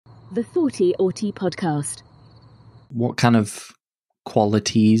The Thoughty Auti Podcast. What kind of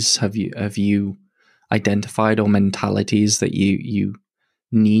qualities have you identified, or mentalities that you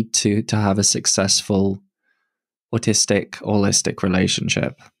need to have a successful autistic-allistic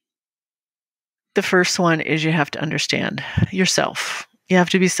relationship? The first one is you have to understand yourself. You have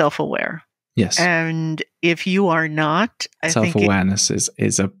to be self-aware. Yes. And if you are not, self-awareness is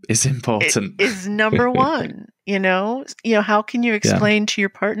important. It is number one. You know, how can you explain to your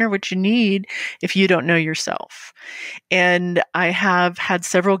partner what you need if you don't know yourself? And I have had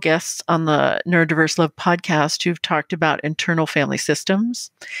several guests on the Neurodiverse Love Podcast who've talked about internal family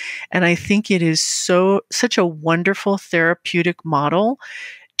systems. And I think it is such a wonderful therapeutic model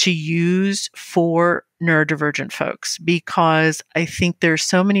to use for neurodivergent folks, because I think there's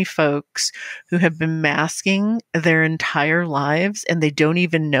so many folks who have been masking their entire lives and they don't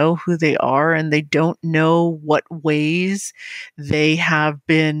even know who they are, and they don't know what ways they have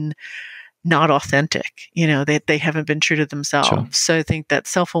been not authentic, that they haven't been true to themselves. Sure. So I think that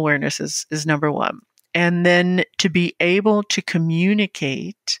self-awareness is number one. And then to be able to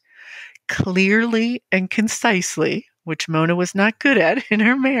communicate clearly and concisely, which Mona was not good at in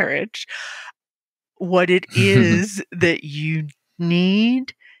her marriage, what it is that you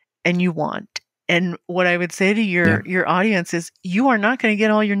need and you want. And what I would say to your audience is, you are not going to get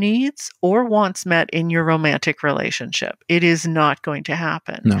all your needs or wants met in your romantic relationship. It is not going to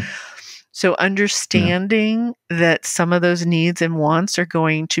happen. No. So understanding that some of those needs and wants are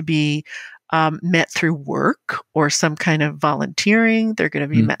going to be met through work or some kind of volunteering. They're going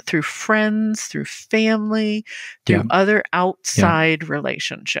to be met through friends, through family, through other outside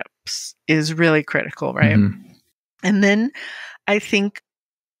relationships is really critical, right? Mm-hmm. And then I think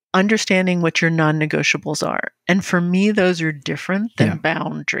understanding what your non-negotiables are. And for me, those are different than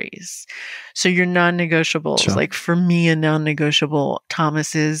boundaries. So your non-negotiables, like for me, a non-negotiable,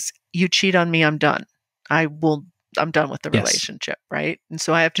 Thomas, is you cheat on me, I'm done. I'm done with the relationship, right? And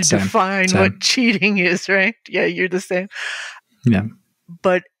so I have to define what cheating is, right? Yeah, you're the same. Yeah.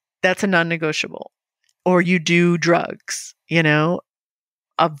 But that's a non-negotiable. Or you do drugs,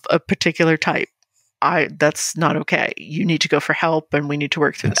 of a particular type. That's not okay. You need to go for help and we need to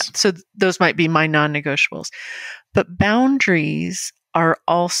work through that. So those might be my non-negotiables. But boundaries are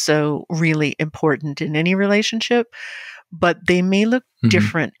also really important in any relationship, but they may look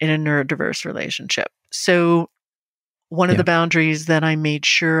different in a neurodiverse relationship. So one of the boundaries that I made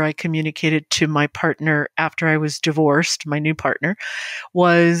sure I communicated to my partner after I was divorced, my new partner,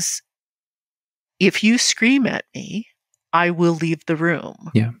 was, if you scream at me, I will leave the room.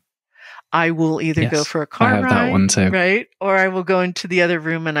 Yeah. I will either go for a car ride, that one too. Right? Or I will go into the other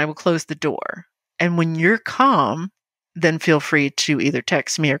room and I will close the door. And when you're calm, then feel free to either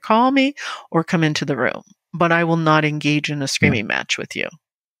text me or call me or come into the room. But I will not engage in a screaming match with you.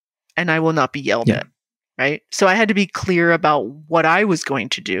 And I will not be yelled at. Right? So I had to be clear about what I was going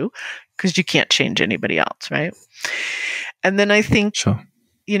to do, because you can't change anybody else, right? And then I think,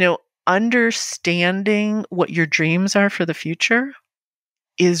 understanding what your dreams are for the future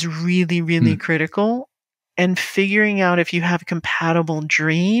is really, really critical. And figuring out if you have compatible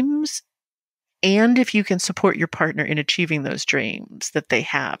dreams and if you can support your partner in achieving those dreams that they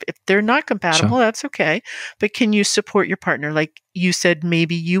have. If they're not compatible, that's okay. But can you support your partner? Like you said,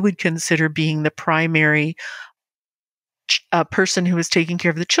 maybe you would consider being the primary person who is taking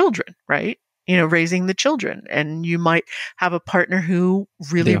care of the children, right? Raising the children. And you might have a partner who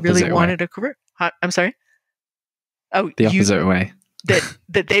really, really wanted a career. I'm sorry? Oh, the opposite way.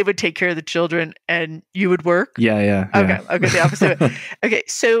 That they would take care of the children and you would work? Yeah. Okay, the opposite way. Okay,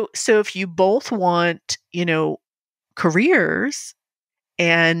 so if you both want, careers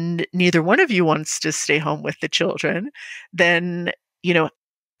and neither one of you wants to stay home with the children, then,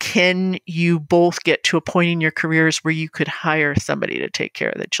 can you both get to a point in your careers where you could hire somebody to take care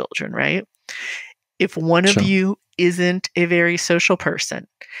of the children, right? If one of you isn't a very social person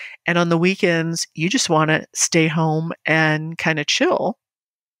and on the weekends you just want to stay home and kind of chill,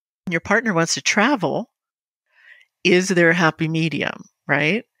 your partner wants to travel, is there a happy medium,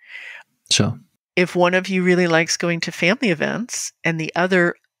 right? Sure. If one of you really likes going to family events and the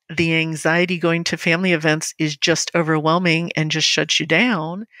other, the anxiety going to family events is just overwhelming and just shuts you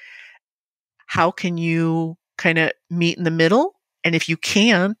down, how can you kind of meet in the middle? And if you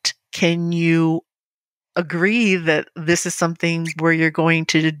can't, can you agree that this is something where you're going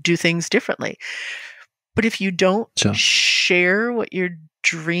to do things differently? But if you don't share what your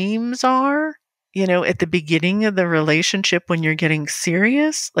dreams are, at the beginning of the relationship when you're getting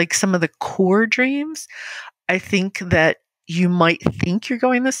serious, like some of the core dreams, I think that you might think you're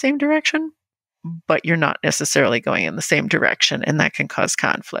going the same direction, but you're not necessarily going in the same direction, and that can cause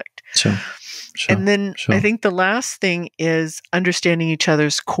conflict. Sure. And then I think the last thing is understanding each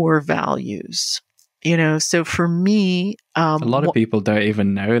other's core values. So for me, a lot of people don't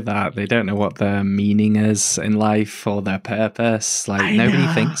even know that. They don't know what their meaning is in life or their purpose. Like nobody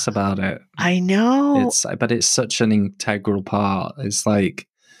thinks about it. I know. But it's such an integral part. It's like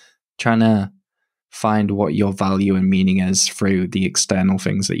trying to find what your value and meaning is through the external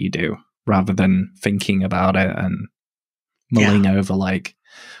things that you do, rather than thinking about it and mulling over like,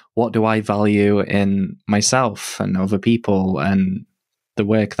 what do I value in myself and other people and the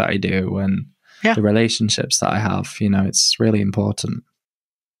work that I do and the relationships that I have. It's really important.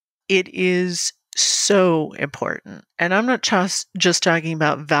 It is so important. And I'm not just talking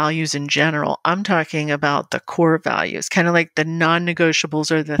about values in general. I'm talking about the core values, kind of like the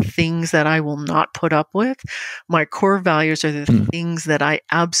non-negotiables are the things that I will not put up with. My core values are the things that I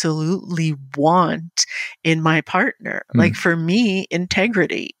absolutely want in my partner. Like for me,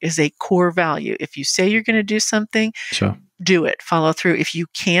 integrity is a core value. If you say you're going to do something, do it, follow through. If you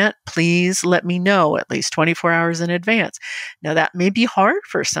can't, please let me know at least 24 hours in advance. Now that may be hard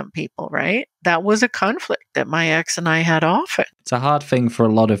for some people, right? That was a conflict that my ex and I had often. It's a hard thing for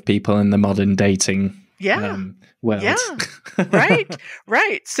a lot of people in the modern dating world. Yeah,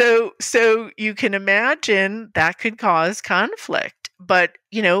 right. So you can imagine that could cause conflict, but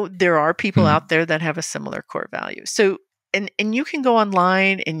there are people out there that have a similar core value. So And you can go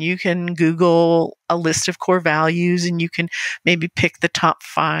online and you can Google a list of core values and you can maybe pick the top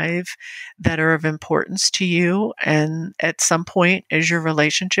 5 that are of importance to you. And at some point, as your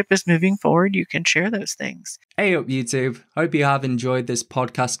relationship is moving forward, you can share those things. Hey up YouTube. Hope you have enjoyed this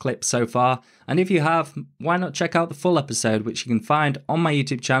podcast clip so far. And if you have, why not check out the full episode, which you can find on my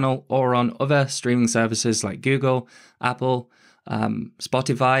YouTube channel or on other streaming services like Google, Apple,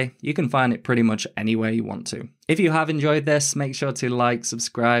 Spotify. You can find it pretty much anywhere you want to. If you have enjoyed this, make sure to like,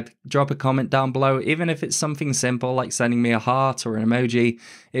 subscribe, drop a comment down below, even if it's something simple like sending me a heart or an emoji.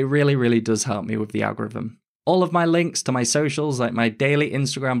 It really, really does help me with the algorithm. All of my links to my socials, like my daily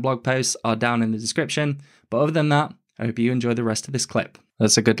Instagram blog posts, are down in the description. But other than that, I hope you enjoy the rest of this clip.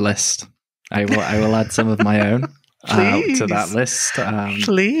 That's a good list. I will add some of my own to that list.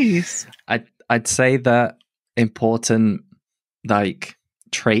 Please. I'd say that important like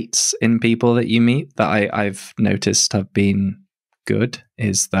traits in people that you meet that I've noticed have been good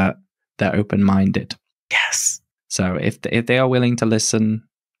is that they're open-minded. Yes. So if they are willing to listen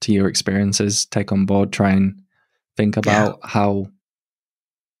to your experiences, take on board, try and think about how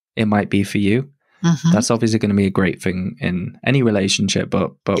it might be for you, that's obviously going to be a great thing in any relationship,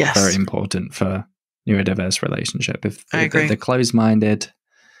 but very important for neurodiverse relationship. If they're closed-minded,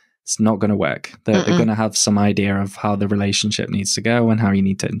 it's not going to work. They're going to have some idea of how the relationship needs to go and how you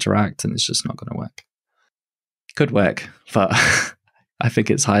need to interact, and it's just not going to work. Could work, but I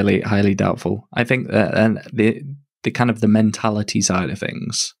think it's highly, highly doubtful. I think that and the kind of the mentality side of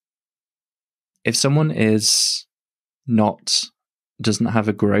things, if someone doesn't have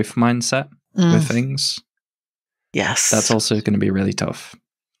a growth mindset with things, that's also going to be really tough,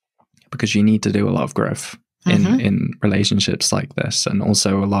 because you need to do a lot of growth in relationships like this, and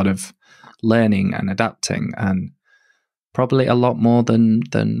also a lot of learning and adapting, and probably a lot more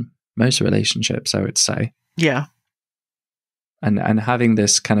than most relationships, I would say. Yeah. And having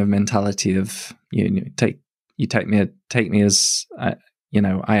this kind of mentality of take me as I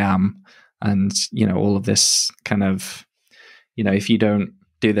am, and all of this kind of if you don't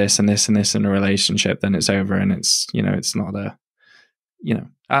do this and this and this in a relationship, then it's over, and it's it's not a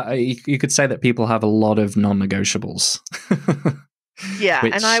you could say that people have a lot of non-negotiables. Yeah,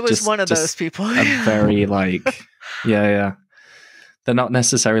 and I was one of those people. Very they're not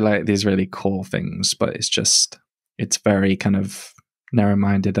necessarily like these really core things, but it's very kind of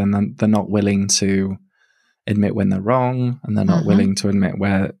narrow-minded, and they're not willing to admit when they're wrong, and they're not willing to admit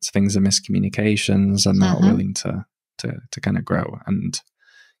where things are miscommunications, and not willing to kind of grow. And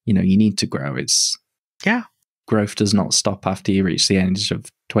you need to grow. Growth does not stop after you reach the age of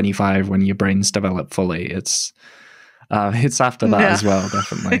 25 when your brain's developed fully. It's after that as well,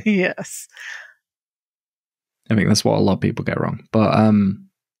 definitely. Yes. I think that's what a lot of people get wrong. But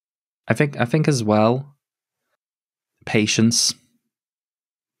I think as well, patience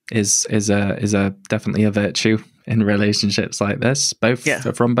is a definitely a virtue in relationships like this,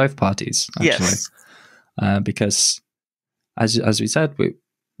 from both parties, actually. Yes. Because as we said,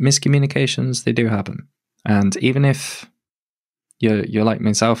 miscommunications, they do happen. And even if you're like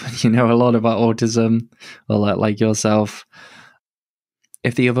myself and you know a lot about autism, or like yourself,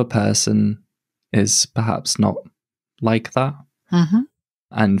 if the other person is perhaps not like that,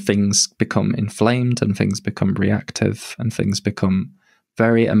 and things become inflamed, and things become reactive, and things become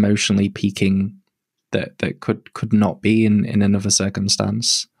very emotionally peaking that could not be in another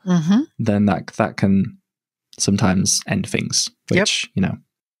circumstance, then that can sometimes end things, which, I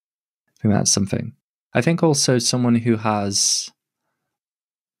think that's something. I think also someone who has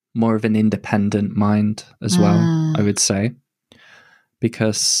more of an independent mind as well, I would say,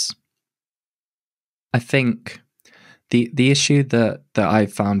 because I think the issue that I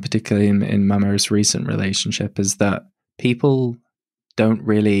found, particularly in my most recent relationship, is that people don't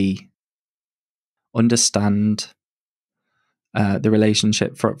really understand the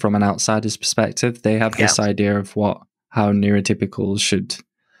relationship from an outsider's perspective. They have this idea of how neurotypicals should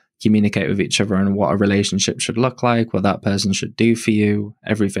communicate with each other and what a relationship should look like, what that person should do for you,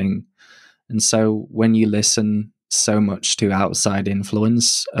 everything. And so when you listen so much to outside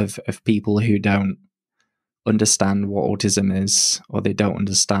influence of people who don't understand what autism is, or they don't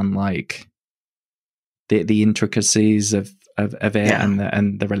understand like the intricacies of it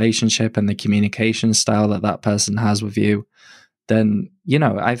and the relationship and the communication style that person has with you, then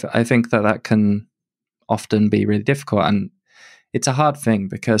I think that can often be really difficult. And it's a hard thing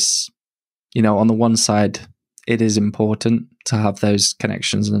because on the one side it is important to have those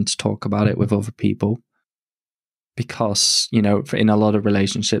connections and to talk about it with other people, because in a lot of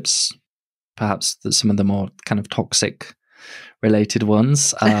relationships, perhaps some of the more kind of toxic related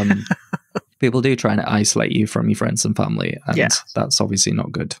ones, people do try to isolate you from your friends and family, and that's obviously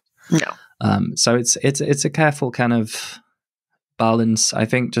not good. No. So it's a careful kind of balance. I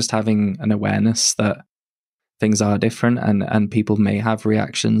think just having an awareness that things are different and people may have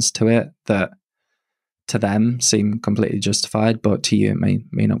reactions to it that to them seem completely justified, but to you it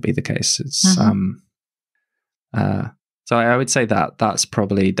may not be the case. It's so I would say that's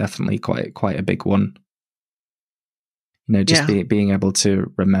probably definitely quite a big one. Just being able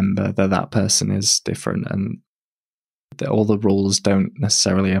to remember that person is different and that all the rules don't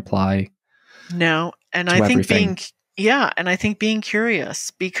necessarily apply. No, and I think everything. being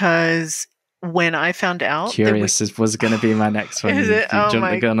curious, because when I found out, curious was going to be my next one. You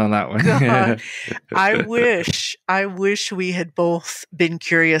jumped the gun on that one. God. I wish we had both been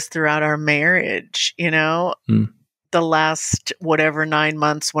curious throughout our marriage. The last 9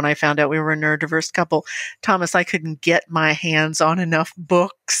 months when I found out we were a neurodiverse couple, Thomas, I couldn't get my hands on enough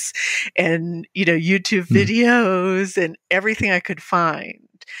books and, YouTube videos and everything I could find,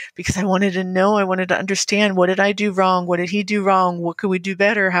 because I wanted to know, I wanted to understand, what did I do wrong? What did he do wrong? What could we do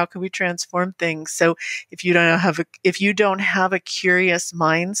better? How could we transform things? So if you don't have a curious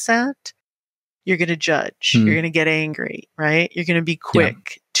mindset, you're going to judge, you're going to get angry, right? You're going to be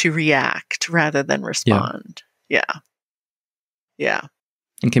quick to react rather than respond. Yeah.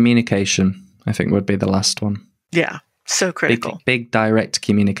 And communication, I think, would be the last one. Yeah. So critical. Big direct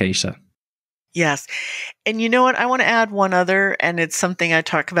communication. Yes. And you know what? I want to add one other, and it's something I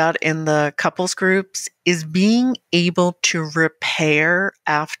talk about in the couples groups, is being able to repair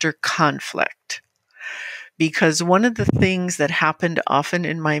after conflict. Because one of the things that happened often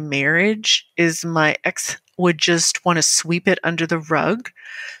in my marriage is my ex would just want to sweep it under the rug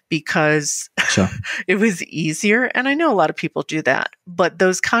because it was easier. And I know a lot of people do that, but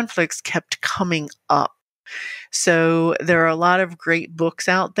those conflicts kept coming up. So there are a lot of great books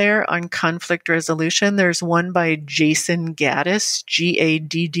out there on conflict resolution. There's one by Jason Gaddis,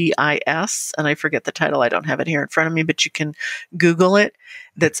 Gaddis, and I forget the title. I don't have it here in front of me, but you can Google it.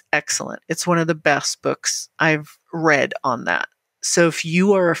 That's excellent. It's one of the best books I've read on that. So if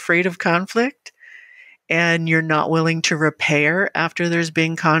you are afraid of conflict and you're not willing to repair after there's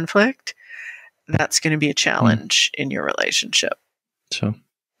been conflict, that's going to be a challenge in your relationship. Sure.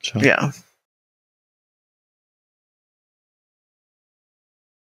 Yeah.